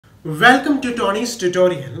Welcome to Tony's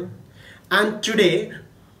tutorial, and today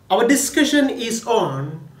our discussion is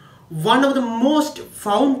on one of the most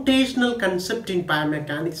foundational concept in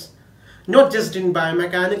biomechanics, not just in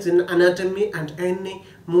biomechanics, in anatomy and any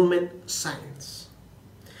movement science.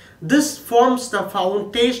 This forms the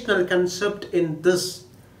foundational concept in this,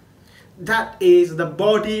 that is the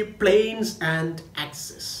body planes and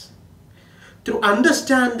axis. Through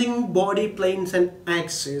understanding body planes and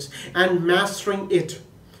axis and mastering it,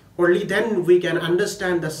 only then we can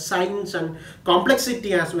understand the science and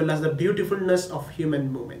complexity as well as the beautifulness of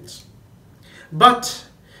human movements. But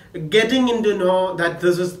getting into know that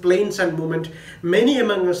this is planes and movement, many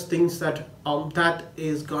among us thinks that that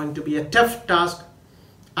is going to be a tough task.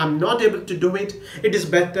 I'm not able to do it. It is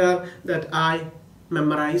better that I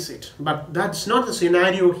memorize it. But that's not the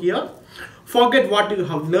scenario here. Forget what you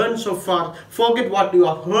have learned so far. Forget what you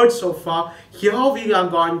have heard so far. Here we are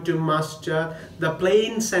going to master the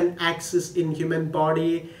planes and axis in human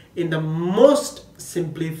body in the most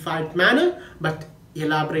simplified manner, but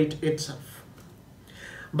elaborate itself.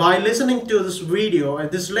 By listening to this video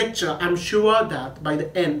and this lecture, I'm sure that by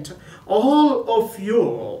the end, all of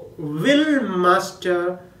you will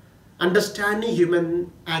master understanding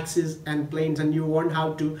human axis and planes, and you won't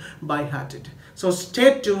have to by heart it. So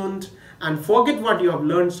stay tuned and forget what you have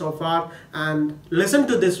learned so far and listen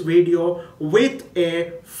to this video with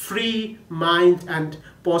a free mind and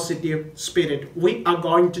positive spirit. We are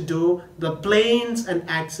going to do the planes and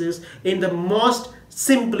axis in the most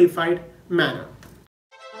simplified manner.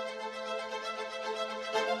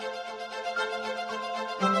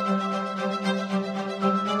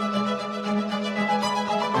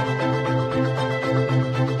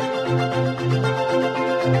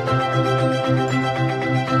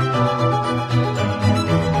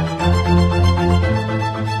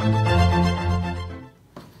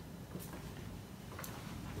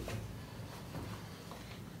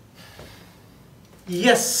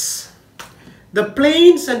 Yes, the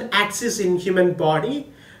planes and axis in human body.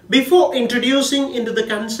 Before introducing into the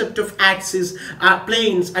concept of axis,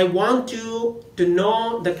 planes, I want you to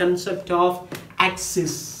know the concept of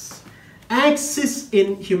axis. Axis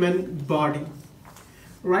in human body,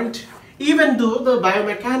 right? Even though the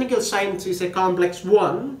biomechanical science is a complex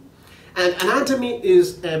one and anatomy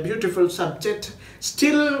is a beautiful subject,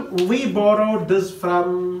 still we borrowed this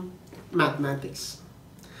from mathematics.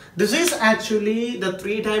 This is actually the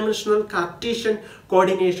three-dimensional Cartesian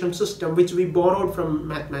coordination system which we borrowed from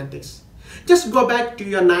mathematics. Just go back to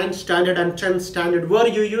your 9th standard and 10th standard where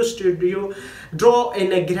you used to draw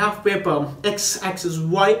in a graph paper, x-axis,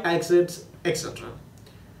 y-axis, etc.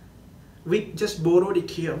 We just borrowed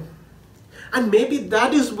it here. And maybe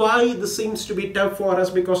that is why this seems to be tough for us,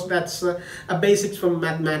 because that's a basics from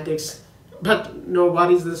mathematics. But no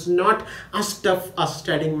worries, this is not as tough as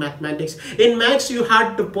studying mathematics. In maths, you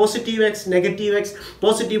had the positive x,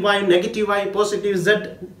 positive y, positive z,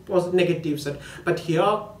 negative z. But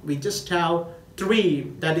here, we just have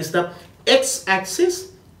three. That is the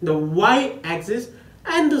x-axis, the y-axis,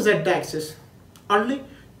 and the z-axis. Only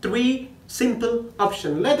three simple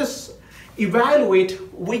options. Let us evaluate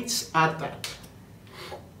which are that.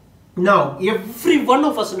 Now, every one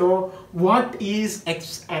of us know what is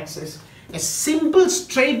x-axis. A simple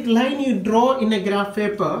straight line you draw in a graph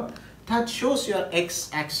paper that shows your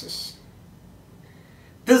x-axis.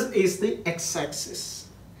 This is the x-axis.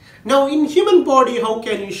 Now in human body, how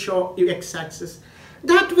can you show your x-axis?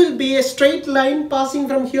 That will be a straight line passing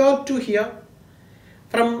from here to here.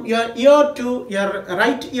 From your ear to your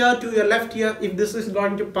right ear to your left ear, if this is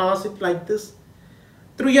going to pass it like this.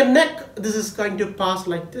 Through your neck, this is going to pass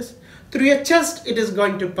like this. Through your chest, it is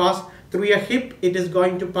going to pass. Through your hip, it is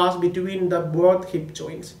going to pass between the both hip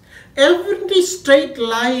joints. Every straight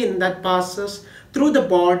line that passes through the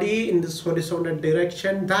body in this horizontal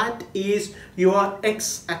direction, that is your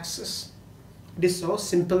x-axis. It is so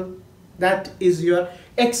simple. That is your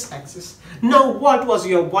x-axis. Now, what was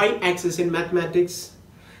your y-axis in mathematics?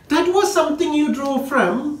 That was something you drew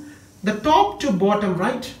from the top to bottom,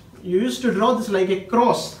 right? You used to draw this like a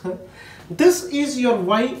cross. This is your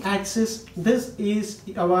y-axis, this is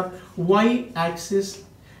our y-axis,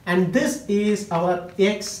 and this is our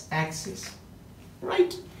x-axis,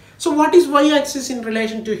 right? So what is y-axis in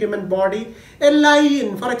relation to human body? A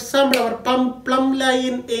line, for example, our plumb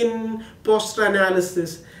line in posterior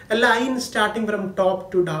analysis, a line starting from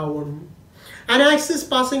top to down. An axis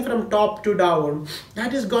passing from top to down,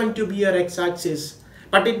 that is going to be your x-axis.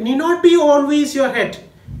 But it need not be always your head.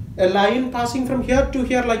 A line passing from here to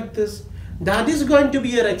here like this, that is going to be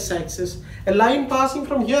your x-axis. A line passing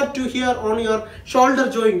from here to here on your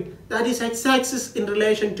shoulder joint, that is x-axis in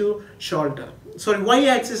relation to shoulder. sorry,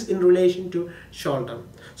 y-axis in relation to shoulder.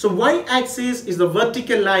 So y-axis is the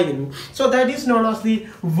vertical line. So that is known as the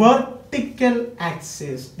vertical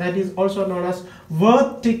axis. That is also known as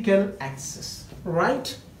vertical axis,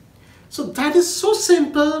 right? So that is so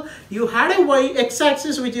simple. You had a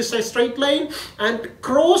x-axis which is a straight line, and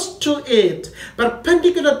close to it,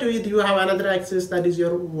 perpendicular to it, you have another axis that is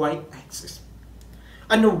your y-axis.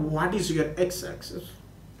 And what is your x-axis?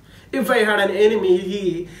 If I had an enemy,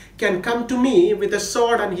 he can come to me with a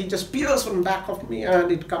sword and he just pierces from back of me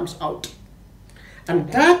and it comes out.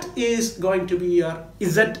 And that is going to be your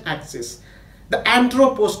z-axis. The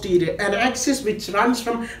anteroposterior, an axis which runs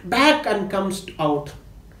from back and comes out.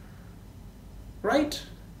 Right?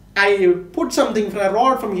 I put something for a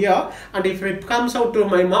rod from here, and if it comes out to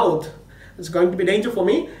my mouth, it's going to be danger for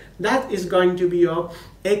me. That is going to be your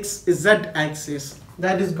xz axis.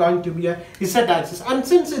 That is going to be a z axis. And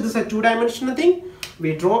since it is a two-dimensional thing,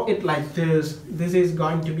 we draw it like this. This is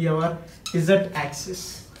going to be our z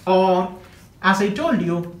axis, or as I told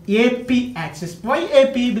you, AP axis. Why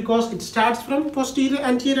AP? Because it starts from posterior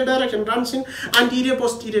anterior direction, runs in anterior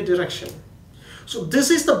posterior direction. So this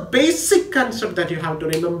is the basic concept that you have to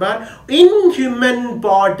remember. In human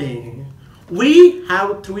body, we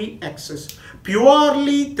have three axes,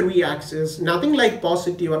 purely three axes, nothing like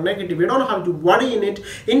positive or negative. We don't have to worry in it.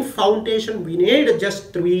 In foundation, we need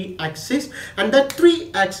just three axes, and the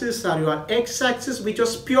three axes are your x-axis, which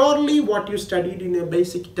was purely what you studied in your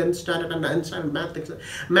basic 10th standard and 9th standard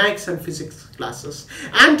maths and physics classes.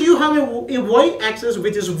 And you have a y-axis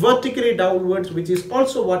which is vertically downwards, which is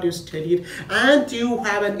also what you studied, and you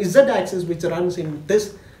have an z-axis which runs in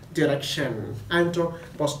this direction,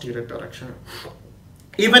 antero-posterior direction.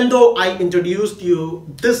 Even though I introduced you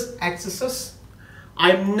this axis,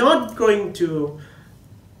 I'm not going to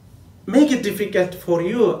make it difficult for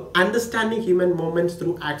you understanding human movements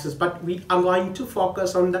through axis, but we are going to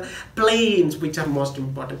focus on the planes which are most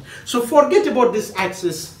important. So forget about this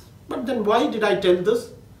axis. But then why did I tell this?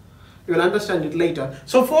 You will understand it later.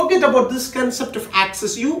 So forget about this concept of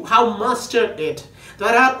axis. You have mastered it. There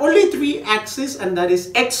are only three axes, and that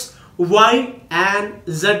is x, y, and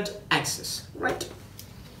z axis, right?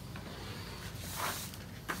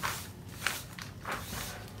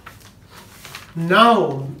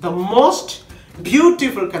 Now, the most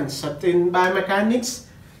beautiful concept in biomechanics,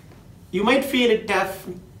 you might feel it tough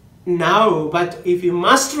now, but if you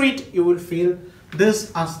master it, you will feel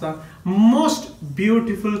this as the most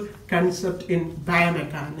beautiful concept in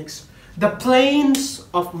biomechanics. The planes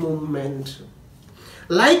of movement.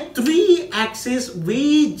 Like three axes,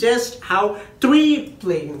 we just have three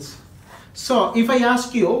planes. So if I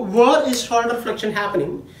ask you, where is shoulder flexion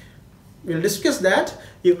happening? We'll discuss that.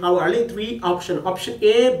 You have only three options. Option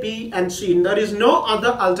A, B, and C. There is no other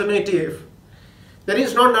alternative. There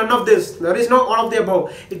is no none of this. There is no all of the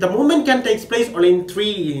above. If the movement can take place only in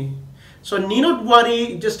three. So need not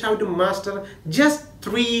worry. You just have to master just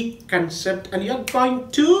three concepts, and you're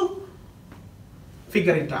going to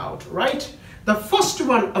figure it out, right? The first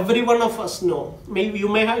one, every one of us know. Maybe you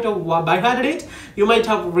may have by-hearted it, you might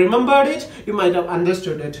have remembered it, you might have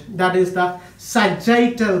understood it. That is the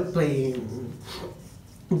sagittal plane.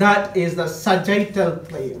 That is the sagittal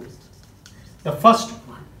plane. The first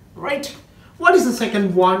one, right? What is the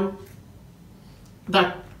second one?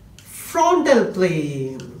 The frontal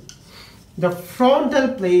plane. The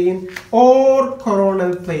frontal plane or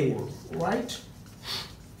coronal plane, right?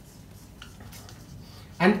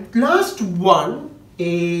 And last one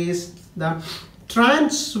is the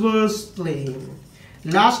transverse plane.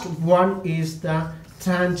 Last one is the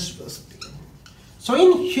transverse plane. So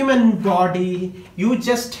in human body, you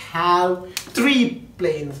just have three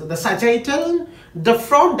planes: the sagittal, the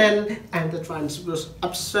frontal, and the transverse.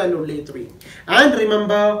 Absolutely three. And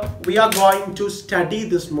remember, we are going to study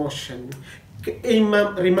this motion,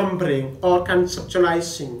 remembering or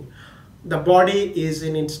conceptualizing the body is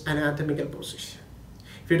in its anatomical position.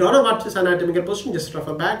 If you don't know what is anatomical position, just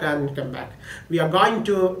refer back and come back. We are going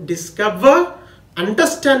to discover,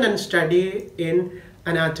 understand, and study in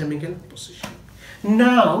anatomical position.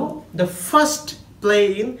 Now, the first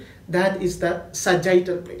plane, that is the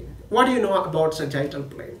sagittal plane. What do you know about sagittal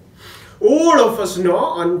plane? All of us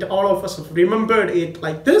know, and all of us have remembered it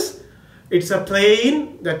like this. It's a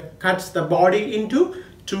plane that cuts the body into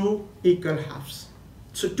two equal halves.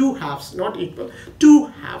 So two halves, not equal, two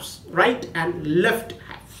halves, right and left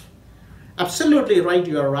half. Absolutely right,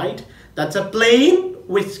 you are right. That's a plane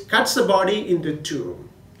which cuts the body into two.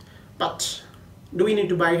 But do we need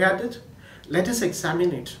to by-heart it? Let us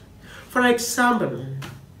examine it. For example,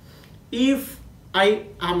 if I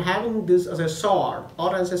am having this as a sword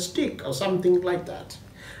or as a stick or something like that,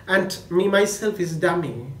 and me myself is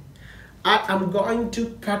dummy. I am going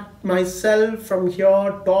to cut myself from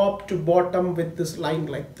here top to bottom with this line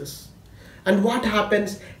like this. And what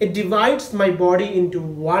happens? It divides my body into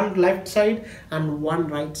one left side and one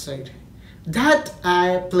right side. That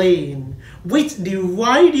plane which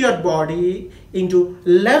divide your body into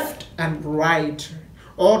left and right,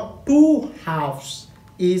 or two halves,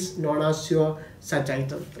 is known as your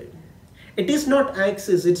sagittal plane. It is not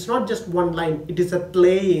axis, it's not just one line, it is a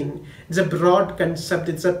plane. It's a broad concept,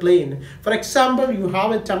 it's a plane. For example, you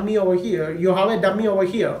have a dummy over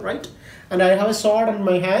here, right? And I have a sword in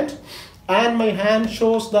my hand, and my hand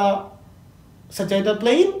shows the sagittal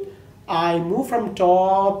plane. I move from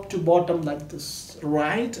top to bottom like this,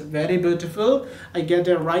 right? Very beautiful. I get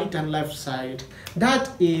a right and left side. That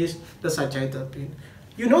is the sagittal plane.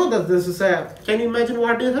 You know that this is a, can you imagine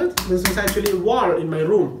what is it? This is actually a wall in my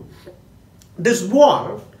room. This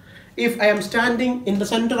wall, if I am standing in the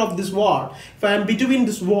center of this wall, if I am between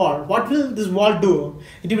this wall, what will this wall do?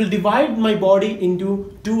 It will divide my body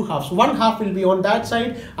into two halves. One half will be on that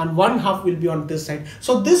side and one half will be on this side.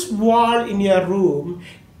 So this wall in your room,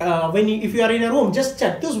 if you are in a room, just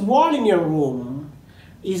check, this wall in your room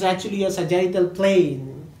is actually a sagittal plane.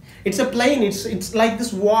 It's a plane, it's like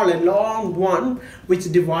this wall, a long one,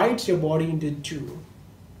 which divides your body into two.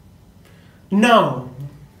 Now,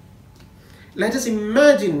 let us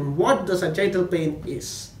imagine what the sagittal plane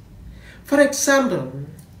is. For example,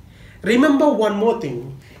 remember one more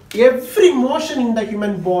thing. Every motion in the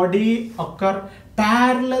human body occurs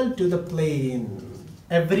parallel to the plane.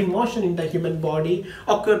 Every motion in the human body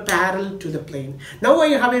occurs parallel to the plane. Now I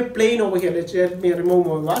have a plane over here. Let me remove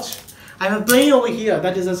my watch. I have a plane over here.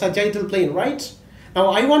 That is a sagittal plane, right? Now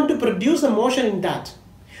I want to produce a motion in that.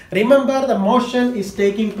 Remember, the motion is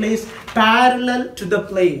taking place parallel to the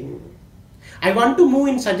plane. I want to move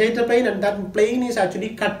in sagittal plane, and that plane is actually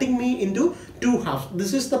cutting me into two halves.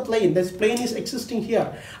 This is the plane. This plane is existing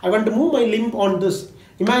here. I want to move my limb on this.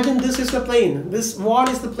 Imagine this is the plane. This wall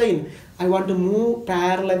is the plane. I want to move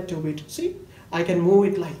parallel to it. See, I can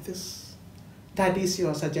move it like this. That is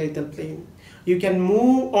your sagittal plane. You can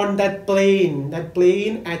move on that plane. That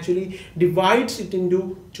plane actually divides it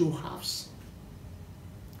into two halves,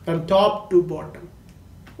 from top to bottom,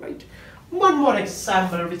 right? One more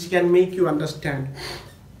example which can make you understand.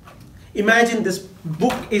 Imagine this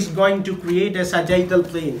book is going to create a sagittal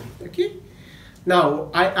plane. Okay. Now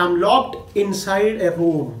I am locked inside a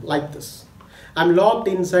room like this. I'm locked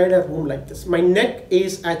inside a room like this. My neck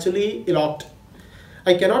is actually locked.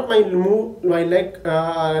 I cannot move my neck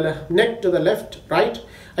to the left, right.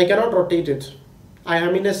 I cannot rotate it. I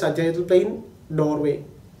am in a sagittal plane doorway.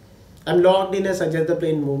 I'm locked in a sagittal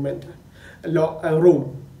plane movement,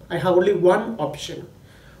 room. I have only one option.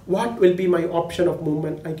 What will be my option of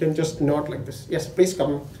movement? I can just nod like this. Yes, please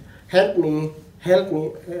come. Help me. Help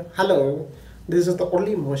me. Hello. This is the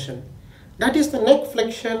only motion. That is the neck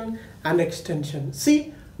flexion and extension.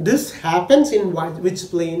 See, this happens in which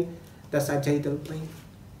plane? The sagittal plane,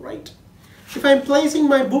 right? If I'm placing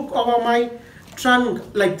my book over my trunk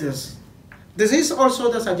like this, this is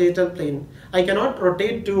also the sagittal plane. I cannot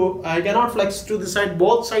rotate I cannot flex to the side,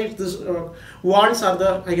 both sides, this walls are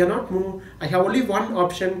there, I cannot move. I have only one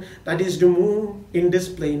option, that is to move in this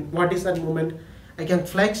plane. What is that movement? I can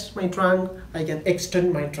flex my trunk, I can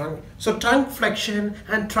extend my trunk. So trunk flexion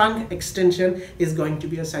and trunk extension is going to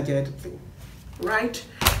be a sagittal plane, right?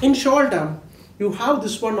 In shoulder, you have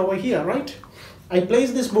this one over here, right? I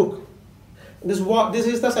place this book. This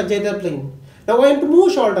is the sagittal plane. Now I want to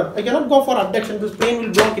move shoulder. I cannot go for abduction. This plane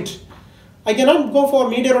will block it. I cannot go for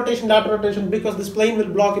medial rotation, lateral rotation, because this plane will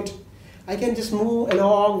block it. I can just move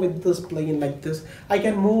along with this plane like this. I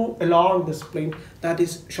can move along this plane. That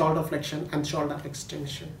is shoulder flexion and shoulder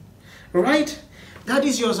extension, right? That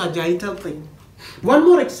is your sagittal plane. One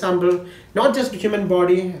more example, not just human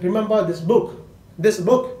body. Remember this book. This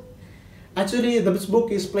book. Actually, this book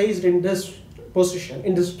is placed in this position,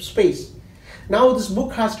 in this space. Now this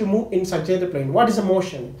book has to move in sagittal plane. What is the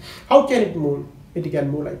motion? How can it move? It can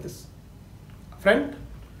move like this. Front,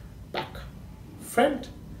 back, front,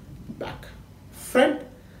 back, front,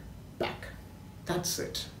 back. That's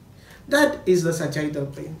it. That is the sagittal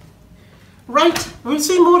plane. Right? We'll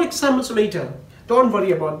see more examples later. Don't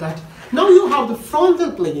worry about that. Now you have the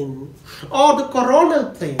frontal plane or the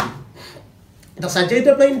coronal plane. The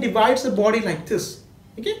sagittal plane divides the body like this.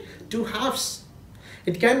 Okay? Two halves.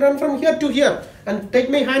 It can run from here to here and take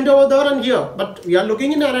my hand over there and here. But we are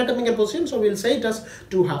looking in anatomical position, so we'll say it as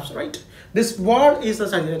two halves, right? This wall is the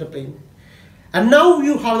sagittal plane. And now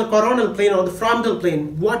you have the coronal plane or the frontal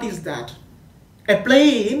plane. What is that? A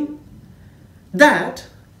plane that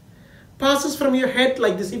passes from your head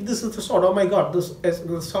like this. If this is the sword, oh my god, this is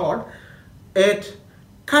the sword. It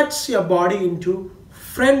cuts your body into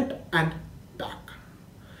front and back.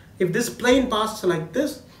 If this plane passes like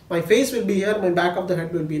this, my face will be here, my back of the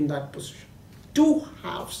head will be in that position. Two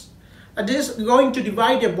halves. It is going to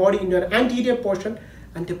divide your body into an anterior portion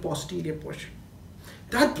and a posterior portion.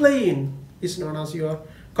 That plane is known as your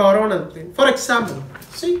coronal plane. For example,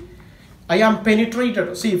 see, I am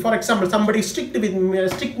penetrated. See, for example, somebody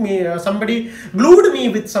somebody glued me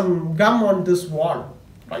with some gum on this wall,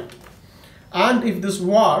 right? And if this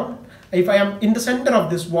wall, if I am in the center of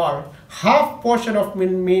this wall, half portion of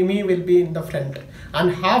me will be in the front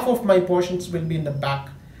and half of my portions will be in the back.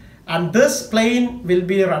 And this plane will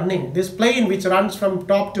be running. This plane which runs from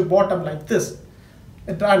top to bottom like this.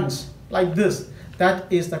 It runs like this.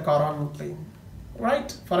 That is the coronal plane,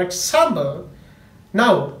 right? For example,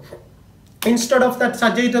 now, instead of that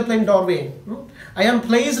sagittal plane doorway, I am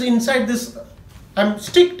placed inside this, I am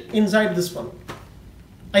sticked inside this one.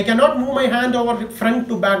 I cannot move my hand over front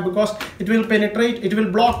to back because it will penetrate, it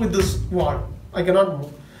will block with this wall. I cannot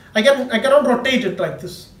move. I cannot rotate it like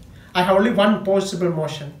this. I have only one possible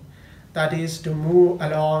motion. That is to move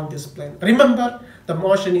along this plane. Remember, the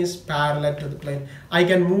motion is parallel to the plane. I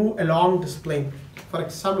can move along this plane. For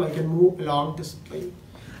example, I can move along this plane.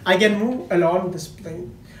 I can move along this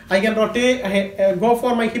plane. I can rotate, go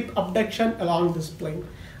for my hip abduction along this plane.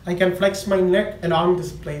 I can flex my neck along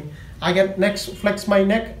this plane. I can next flex my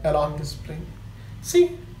neck along this plane.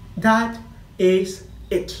 See, that is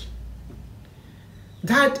it.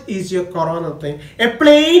 That is your coronal plane. A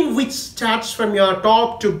plane which starts from your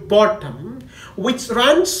top to bottom, which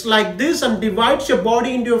runs like this and divides your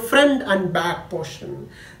body into a front and back portion.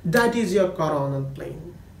 That is your coronal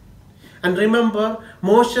plane. And remember,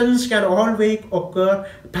 motions can always occur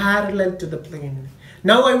parallel to the plane.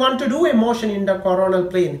 Now I want to do a motion in the coronal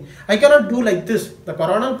plane. I cannot do like this. The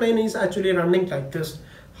coronal plane is actually running like this.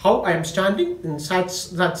 How I am standing in such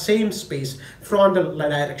that same space, frontal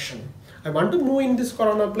direction. I want to move in this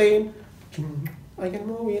coronal plane. I can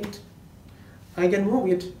move it. I can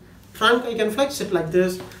move it. Trunk, I can flex it like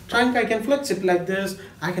this. Trunk, I can flex it like this.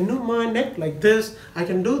 I can move my neck like this. I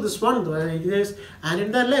can do this one like this. And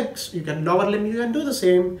in the legs, you can lower limb, you can do the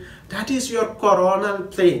same. That is your coronal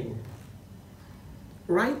plane.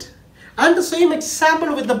 Right? And the same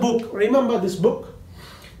example with the book. Remember this book?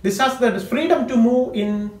 This has the freedom to move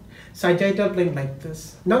in sagittal plane like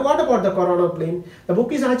this. Now what about the coronal plane? The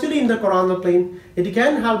book is actually in the coronal plane. It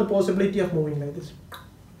can have the possibility of moving like this.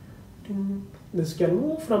 This can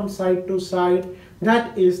move from side to side.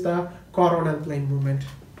 That is the coronal plane movement.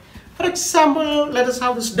 For example, let us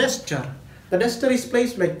have this duster. The duster is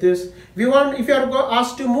placed like this. If you are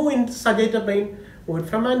asked to move in sagittal plane, move it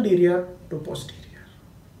from anterior to posterior.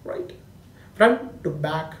 Right? Front to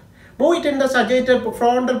back. Move it in the sagittal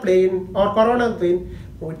frontal plane or coronal plane.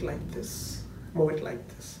 Move it like this. Move it like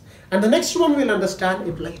this. And the next one we'll understand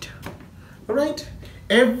it later. Alright?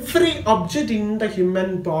 Every object in the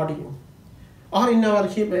human body or in our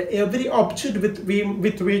every object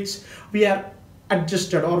with which we are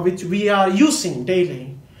adjusted or which we are using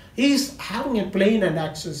daily is having a plane and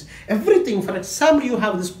axis. Everything, for example, you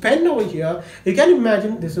have this pen over here. You can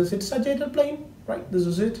imagine this is its sagittal plane. Right? This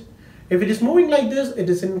is it. If it is moving like this, it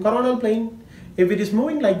is in coronal plane. If it is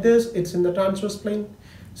moving like this, it's in the transverse plane.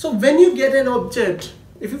 So when you get an object,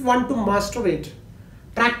 if you want to master it,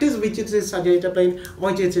 practice which is its sagittal plane,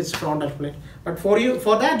 which is its frontal plane. But for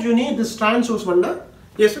that you need this transverse one.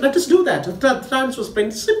 Yes, let us do that. The transverse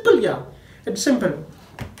plane, simple, yeah. It's simple.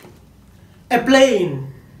 A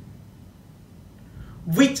plane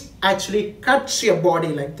which actually cuts your body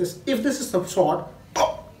like this. If this is the sword,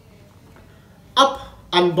 up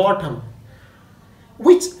and bottom,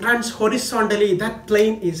 which runs horizontally, that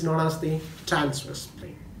plane is known as the transverse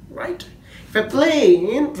plane, right? If a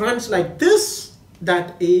plane runs like this,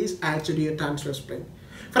 that is actually a transverse plane.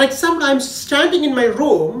 For example, I'm standing in my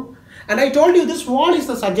room and I told you this wall is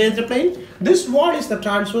the sagittal plane, this wall is the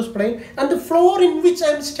transverse plane, and the floor in which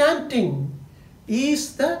I'm standing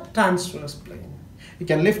is the transverse plane. You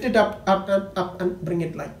can lift it up and bring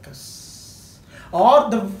it like this. Or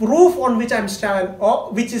the roof on which I'm standing,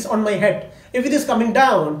 or which is on my head, if it is coming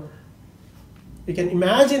down, you can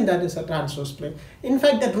imagine that is a transverse plane. In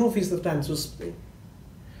fact, that roof is the transverse plane.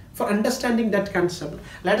 For understanding that concept,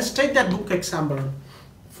 let us take that book example.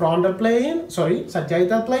 Frontal plane,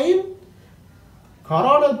 sagittal plane,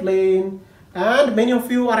 coronal plane, and many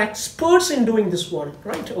of you are experts in doing this one,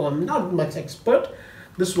 right? Oh, I'm not much expert.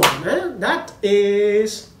 This one, that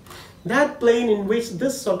is that plane in which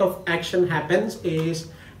this sort of action happens is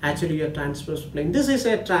actually a transverse plane. This is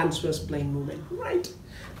a transverse plane movement, right?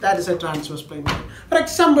 That is a transverse plane movement. For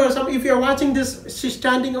example, if you are watching this,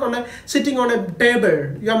 sitting on a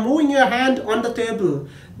table, you are moving your hand on the table.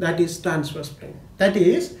 That is transverse plane. That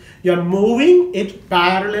is, you are moving it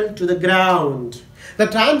parallel to the ground. The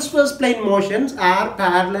transverse plane motions are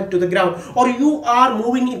parallel to the ground, or you are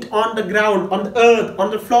moving it on the ground, on the earth, on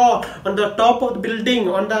the floor, on the top of the building,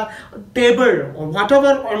 on the table, or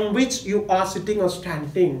whatever on which you are sitting or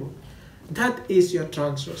standing. That is your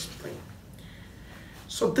transverse plane.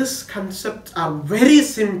 So this concept are very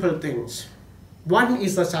simple things. One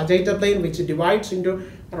is the sagittal plane, which divides into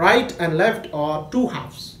right and left, or two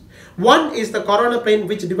halves. One is the coronal plane,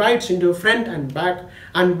 which divides into front and back,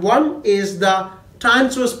 and one is the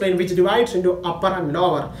transverse plane, which divides into upper and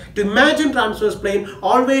lower. To imagine transverse plane,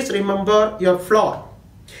 always remember your floor.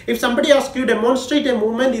 If somebody asks you demonstrate a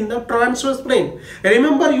movement in the transverse plane,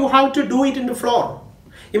 remember you have to do it in the floor.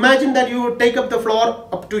 Imagine that you take up the floor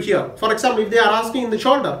up to here. For example, if they are asking in the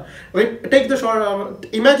shoulder, take the shoulder.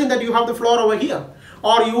 Imagine that you have the floor over here,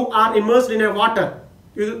 or you are immersed in a water.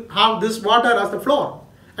 You have this water as the floor,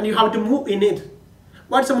 and you have to move in it.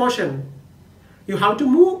 What's the motion? You have to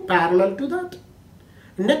move parallel to that.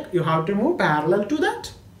 Neck, you have to move parallel to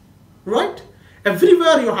that, right?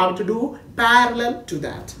 Everywhere you have to do parallel to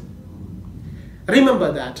that.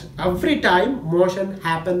 Remember that every time motion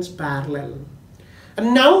happens parallel.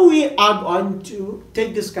 And now we are going to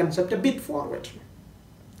take this concept a bit forward.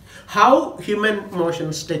 How human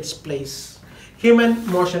motions takes place. Human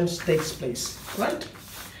motions takes place, right?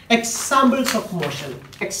 Examples of motion.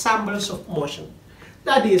 Examples of motion.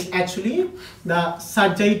 That is actually the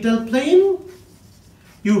sagittal plane.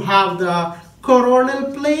 You have the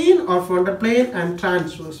coronal plane or frontal plane and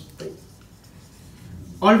transverse plane.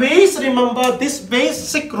 Always remember this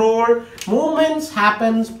basic rule: movements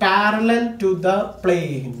happens parallel to the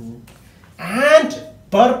plane and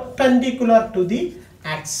perpendicular to the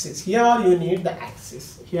axis. Here you need the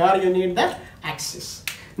axis. Here you need the axis.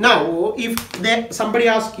 Now, if somebody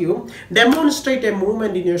asks you, demonstrate a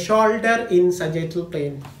movement in your shoulder in sagittal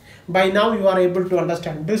plane. By now you are able to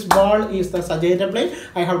understand this wall is the sagittal plane.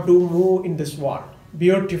 I have to move in this wall.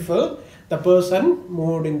 Beautiful. The person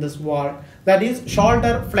moved in this wall. That is,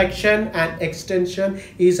 shoulder flexion and extension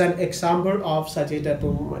is an example of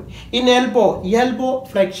sagittal movement. In elbow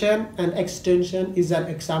flexion and extension is an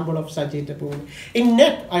example of sagittal movement. In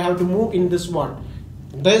neck, I have to move in this one.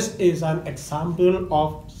 This is an example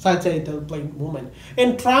of sagittal plane movement.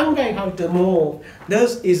 In trunk, I have to move.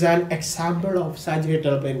 This is an example of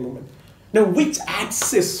sagittal plane movement. Now, which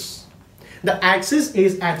axis? The axis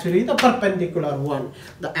is actually the perpendicular one.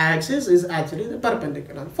 The axis is actually the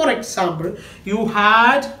perpendicular. For example, you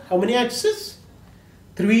had how many axes?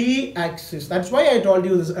 3 axes. That's why I told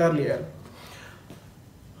you this earlier.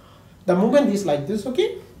 The movement is like this,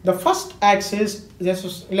 okay? The first axis,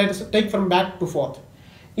 let us take from back to forth,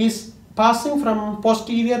 is passing from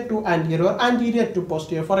posterior to anterior, anterior to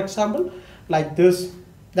posterior. For example, like this,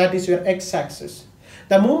 that is your x-axis.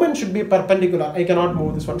 The movement should be perpendicular. I cannot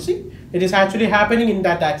move this one. See, it is actually happening in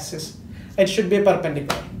that axis. It should be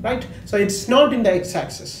perpendicular, right? So it's not in the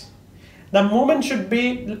x-axis. The movement should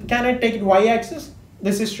be, can I take it y-axis?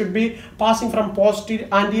 Should be passing from posterior,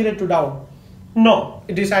 anterior to down. No,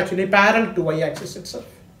 it is actually parallel to y-axis itself.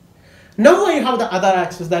 Now I have the other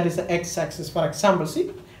axis, that is the x-axis. For example,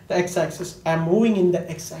 see, the x-axis. I am moving in the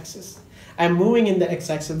x-axis. I am moving in the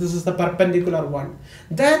x-axis. This is the perpendicular one.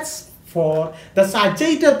 That's for the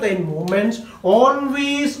sagittal plane movements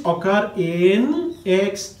always occur in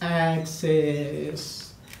x-axis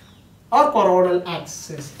or coronal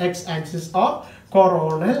axis. X-axis or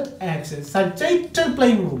coronal axis. Sagittal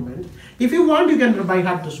plane movement. If you want, you can by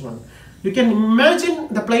heart this one. You can imagine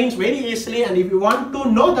the planes very easily, and if you want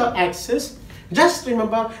to know the axis, just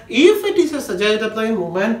remember, if it is a sagittal plane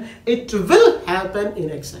movement, it will happen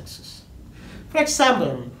in x-axis. For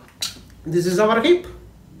example, this is our hip.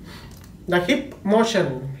 The hip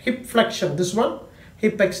motion, hip flexion, this one,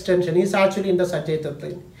 hip extension is actually in the sagittal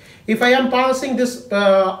plane. If I am passing this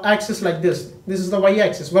axis like this is the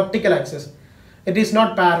y-axis, vertical axis. It is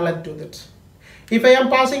not parallel to it. If I am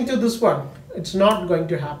passing to this one, it's not going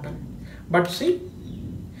to happen. But see,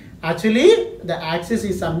 actually the axis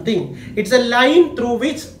is something. It's a line through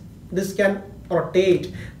which this can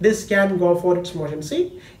rotate. This can go for its motion.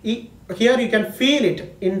 See, here you can feel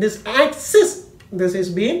it. In this axis, this is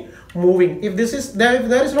being moving. If this is there, if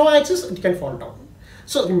there is no axis, it can fall down.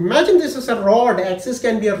 So imagine this is a rod. Axis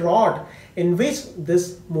can be a rod in which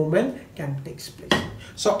this movement can take place.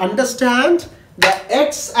 So understand, the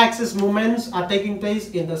x-axis movements are taking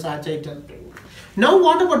place in the sagittal plane. Now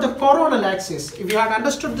what about the coronal axis? If you have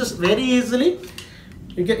understood this very easily,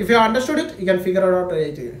 If you understood it, you can figure it out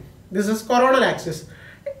right here. This is coronal axis.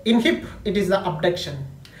 In hip, it is the abduction.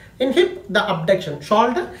 In hip, the abduction.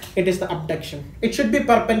 Shoulder, it is the abduction. It should be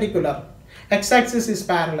perpendicular. X-axis is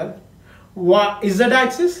parallel.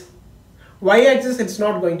 Z-axis, Y-axis, it's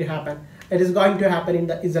not going to happen. It is going to happen in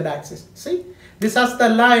the Z-axis. See, this has the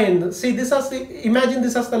line. See, this has the, imagine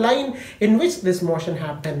this as the line in which this motion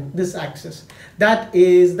happened. This axis, that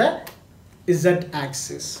is the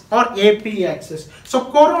Z-axis or AP axis. So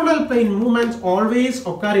coronal plane movements always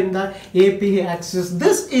occur in the AP axis.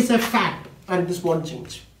 This is a fact, and this won't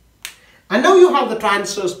change. And now you have the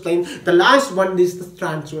transverse plane. The last one is the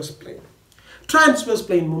transverse plane. Transverse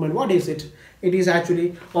plane movement, what is it? It is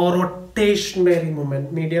actually a rotationary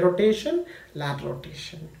movement. Medial rotation, lateral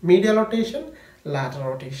rotation. Medial rotation,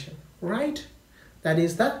 lateral rotation. Right? That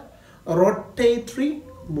is the rotatory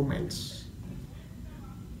movements.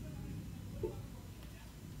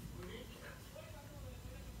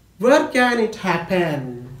 Where can it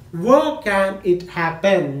happen? Where can it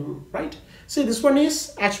happen? Right? See, this one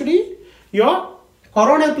is actually your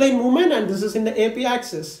coronal plane movement, and this is in the AP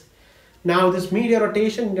axis. Now this medial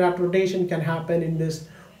rotation, lateral rotation can happen in this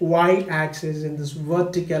Y axis, in this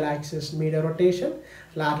vertical axis. Medial rotation,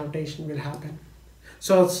 lateral rotation will happen.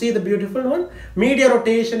 So see the beautiful one. Medial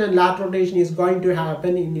rotation and lateral rotation is going to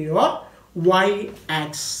happen in your Y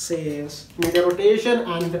axis. Medial rotation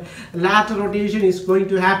and lateral rotation is going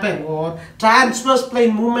to happen, or transverse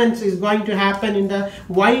plane movements is going to happen in the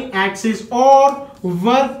Y axis or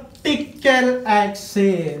vertical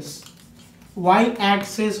axis. Y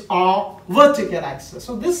axis or vertical axis.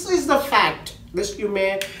 So this is the fact. This you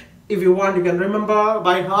may, if you want, you can remember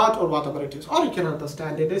by heart or whatever it is, or you can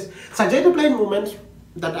understand it is sagittal plane movement.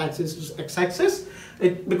 That axis is x-axis,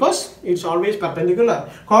 because it's always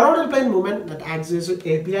perpendicular. Coronal plane movement, that axis is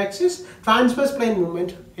AP axis. Transverse plane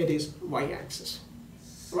movement, it is y-axis.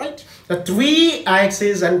 Right? The three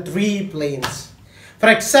axes and three planes. For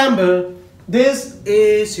example, this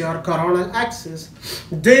is your coronal axis.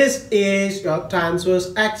 This is your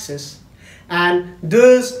transverse axis. And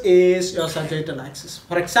this is your sagittal axis.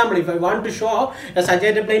 For example, if I want to show a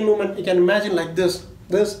sagittal plane movement, you can imagine like this.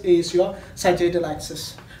 This is your sagittal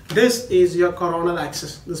axis. This is your coronal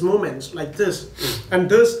axis. This movements like this. And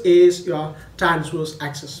this is your transverse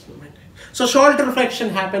axis movement. So shoulder flexion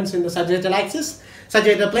happens in the sagittal axis,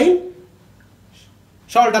 sagittal plane.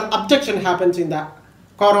 Shoulder abduction happens in the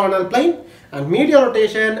coronal plane. And medial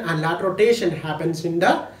rotation and lateral rotation happens in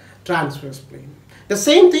the transverse plane. The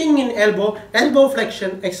same thing in elbow. Elbow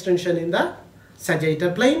flexion, extension in the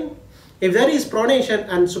sagittal plane. If there is pronation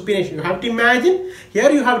and supination, you have to imagine,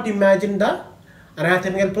 here you have to imagine the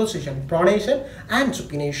anatomical position. Pronation and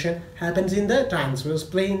supination happens in the transverse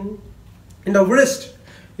plane. In the wrist,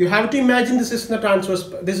 you have to imagine this is in the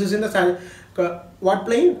transverse, this is in the what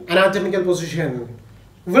plane? Anatomical position.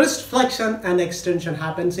 Wrist flexion and extension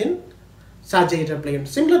happens in sagittal plane.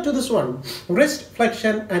 Similar to this one, wrist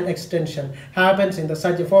flexion and extension happens in the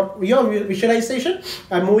sagittal. For your visualization,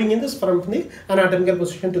 I'm moving in this from the anatomical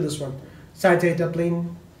position to this one, sagittal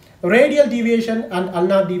plane. Radial deviation and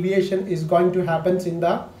ulnar deviation is going to happen in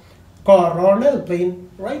the coronal plane,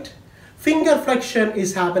 right? Finger flexion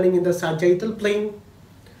is happening in the sagittal plane.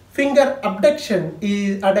 Finger abduction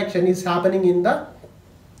is happening in the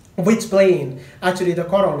which plane? Actually the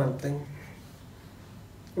coronal plane,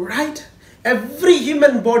 right? Every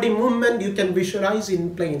human body movement you can visualize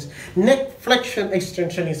in planes. Neck flexion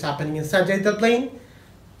extension is happening in sagittal plane.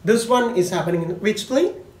 This one is happening in which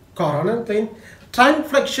plane? Coronal plane. Trunk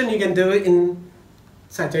flexion you can do in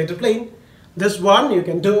sagittal plane. This one you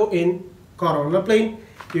can do in coronal plane.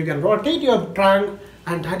 You can rotate your trunk,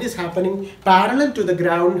 and that is happening parallel to the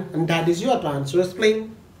ground, and that is your transverse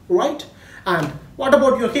plane, right? And what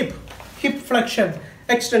about your hip? Hip flexion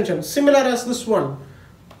extension, similar as this one.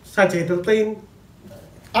 Sagittal plane.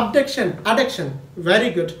 Abduction, adduction, very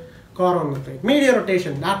good. Coronal plane. Medial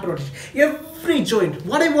rotation, lateral rotation. Every joint.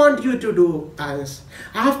 What I want you to do is,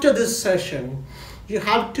 after this session, you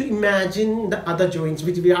have to imagine the other joints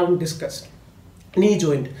which we haven't discussed. Knee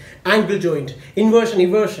joint, ankle joint, inversion,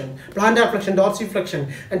 eversion, plantar flexion,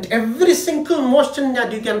 dorsiflexion, and every single motion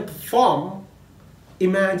that you can perform,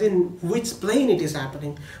 imagine which plane it is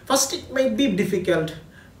happening. First, it might be difficult,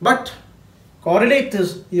 but correlate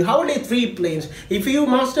this. You have only 3 planes. If you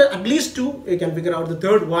master at least 2, you can figure out the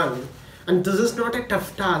third one. And this is not a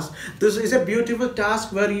tough task. This is a beautiful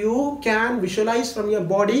task where you can visualize from your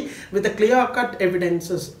body with a clear-cut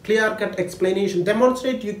evidences, clear-cut explanation,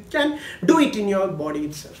 demonstrate. You can do it in your body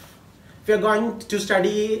itself. If you're going to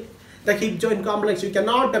study the hip joint complex, you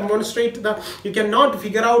cannot demonstrate you cannot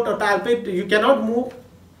figure out or palpate, you cannot move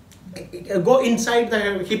go inside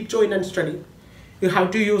the hip joint and study. You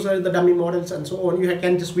have to use the dummy models and so on. You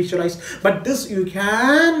can just visualize, but this you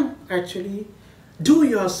can actually do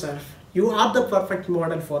yourself. You are the perfect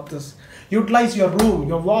model for this. Utilize your room,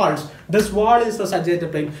 your walls. This wall is the sagittal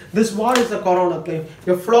plane. This wall is the coronal plane.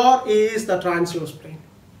 Your floor is the transverse plane.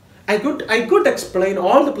 I could explain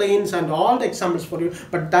all the planes and all the examples for you,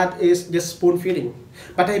 but that is just spoon feeding.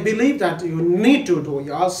 But I believe that you need to do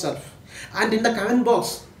yourself. And in the comment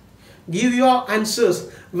box, give your answers.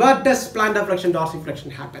 Where does plantar flexion,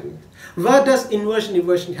 dorsiflexion happen? Where does inversion,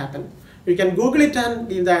 eversion happen? You can Google it and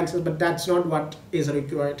leave the answers, but that's not what is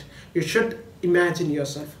required. You should imagine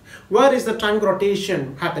yourself. Where is the trunk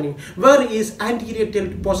rotation happening? Where is anterior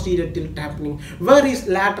tilt, posterior tilt happening? Where is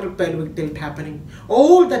lateral pelvic tilt happening?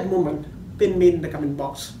 All that movement, pin me in the comment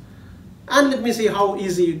box. And let me see how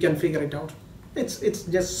easy you can figure it out. It's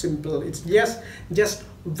just simple. It's just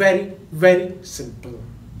very, very simple.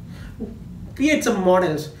 Create some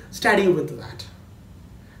models, study with that.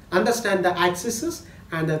 Understand the axes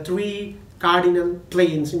and the 3 cardinal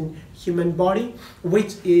planes in human body,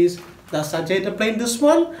 which is the sagittal plane, this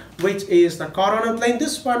one, which is the coronal plane,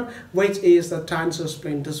 this one, which is the transverse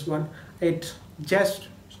plane, this one. It just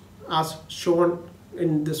as shown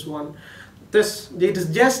in this one. It is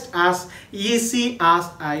just as easy as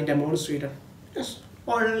I demonstrated. Just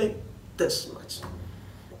only this much.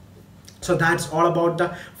 So that's all about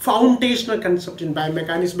the foundational concept in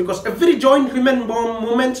biomechanics, because every joint human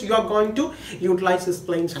movements you are going to utilize these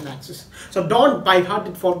planes and axes. So don't by heart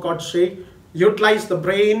it, for God's sake. Utilize the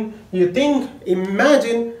brain, you think,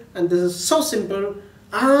 imagine, and this is so simple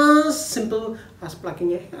as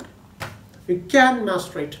plucking a hair. You can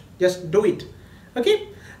master it, just do it. Okay,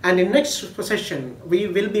 and in next session we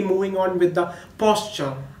will be moving on with the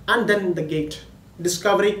posture and then the gait,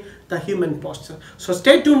 discovering the human posture. So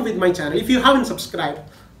stay tuned with my channel. If you haven't subscribed,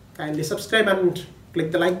 kindly subscribe and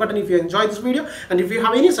click the like button if you enjoyed this video. And if you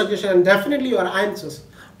have any suggestion and definitely your answers,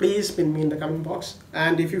 please pin me in the comment box.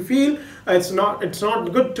 And if you feel it's not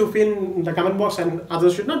good to pin in the comment box and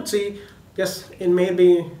others should not see, yes, it may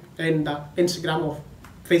be in the Instagram or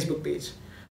Facebook page.